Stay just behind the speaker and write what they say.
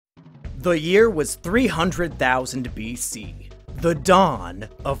The year was 300,000 BC, the dawn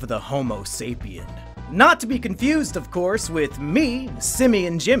of the Homo sapien. Not to be confused, of course, with me,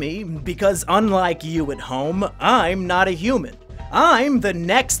 Simian Jimmy, because unlike you at home, I'm not a human. I'm the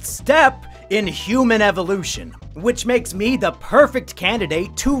next step in human evolution, which makes me the perfect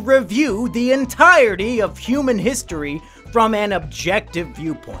candidate to review the entirety of human history from an objective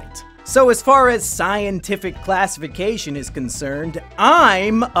viewpoint. So as far as scientific classification is concerned,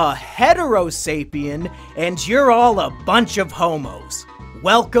 I'm a heterosapien and you're all a bunch of homos.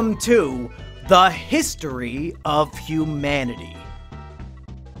 Welcome to the history of humanity.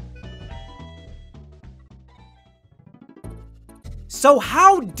 So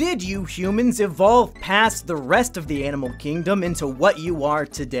how did you humans evolve past the rest of the animal kingdom into what you are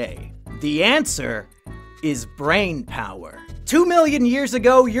today? The answer is brain power. 2 million years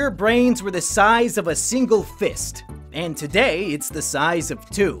ago, your brains were the size of a single fist, and today it's the size of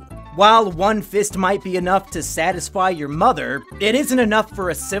 2. While one fist might be enough to satisfy your mother, it isn't enough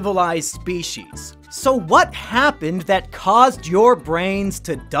for a civilized species. So what happened that caused your brains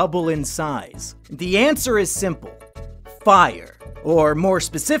to double in size? The answer is simple: fire. Or more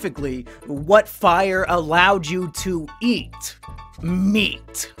specifically, what fire allowed you to eat?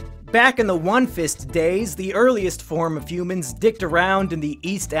 Meat. Back in the one-fist days, the earliest form of humans dicked around in the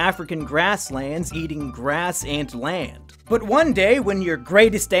East African grasslands eating grass and land. But one day, when your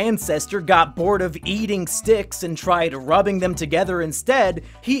greatest ancestor got bored of eating sticks and tried rubbing them together instead,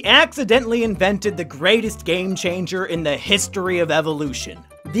 he accidentally invented the greatest game changer in the history of evolution.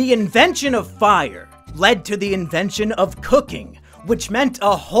 The invention of fire led to the invention of cooking, which meant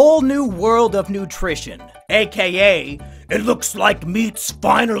a whole new world of nutrition, aka, "It looks like meat's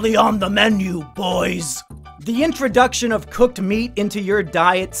finally on the menu, boys." The introduction of cooked meat into your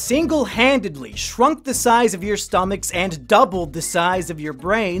diet single-handedly shrunk the size of your stomachs and doubled the size of your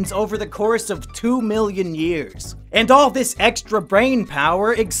brains over the course of 2 million years. And all this extra brain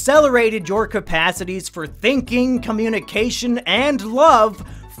power accelerated your capacities for thinking, communication, and love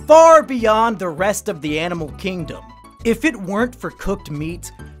far beyond the rest of the animal kingdom. If it weren't for cooked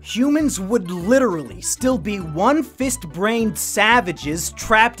meat, humans would literally still be one-fist-brained savages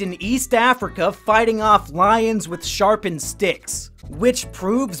trapped in East Africa fighting off lions with sharpened sticks. Which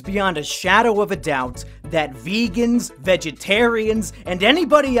proves beyond a shadow of a doubt that vegans, vegetarians, and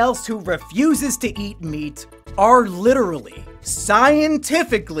anybody else who refuses to eat meat are literally,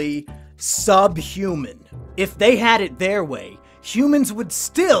 scientifically, subhuman. If they had it their way, humans would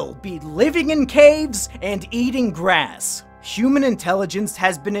still be living in caves and eating grass. Human intelligence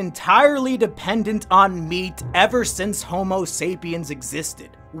has been entirely dependent on meat ever since Homo sapiens existed,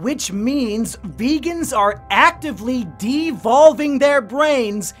 which means vegans are actively devolving their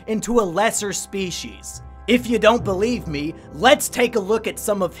brains into a lesser species. If you don't believe me, let's take a look at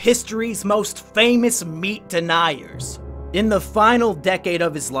some of history's most famous meat deniers. In the final decade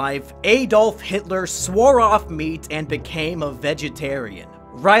of his life, Adolf Hitler swore off meat and became a vegetarian.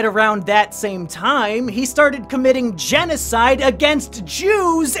 Right around that same time, he started committing genocide against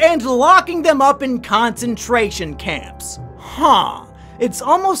Jews and locking them up in concentration camps. It's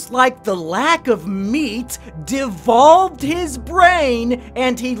almost like the lack of meat devolved his brain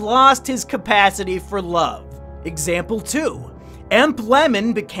and he lost his capacity for love. Example 2. Emp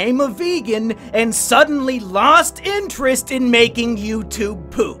Lemon became a vegan and suddenly lost interest in making YouTube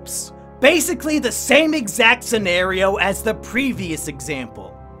poops. Basically the same exact scenario as the previous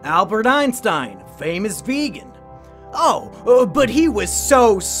example. Albert Einstein, famous vegan. But he was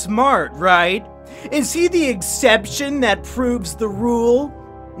so smart, right? Is he the exception that proves the rule?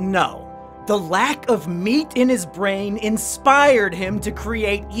 No. The lack of meat in his brain inspired him to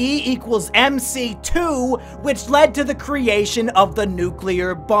create E=mc2, which led to the creation of the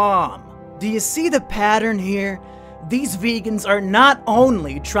nuclear bomb. Do you see the pattern here? These vegans are not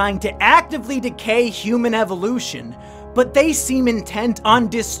only trying to actively decay human evolution, but they seem intent on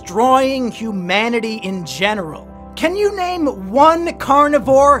destroying humanity in general. Can you name one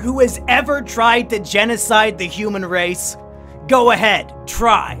carnivore who has ever tried to genocide the human race? Go ahead,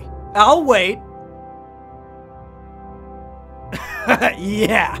 try. I'll wait.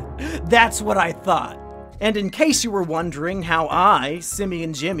 Yeah, that's what I thought. And in case you were wondering how I,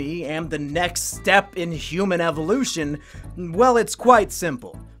 Simian Jimmy, am the next step in human evolution, well, it's quite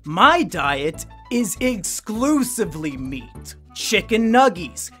simple. My diet is exclusively meat. Chicken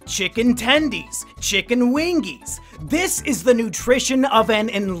nuggies, chicken tendies, chicken wingies. This is the nutrition of an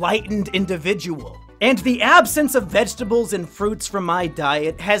enlightened individual. And the absence of vegetables and fruits from my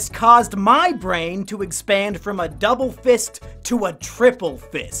diet has caused my brain to expand from a double fist to a triple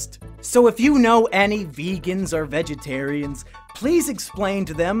fist. So if you know any vegans or vegetarians, please explain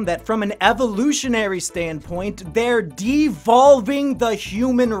to them that from an evolutionary standpoint, they're devolving the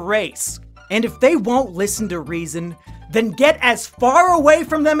human race. And if they won't listen to reason, then get as far away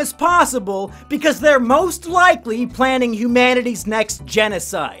from them as possible, because they're most likely planning humanity's next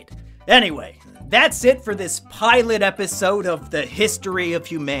genocide. Anyway, that's it for this pilot episode of the history of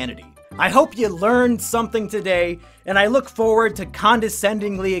humanity. I hope you learned something today, and I look forward to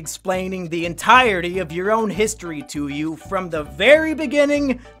condescendingly explaining the entirety of your own history to you from the very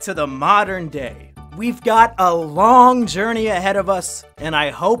beginning to the modern day. We've got a long journey ahead of us, and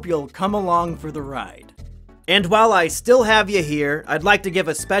I hope you'll come along for the ride. And while I still have you here, I'd like to give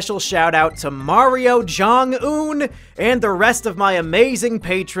a special shout out to Mario Jong-un and the rest of my amazing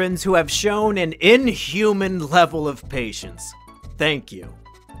patrons who have shown an inhuman level of patience. Thank you.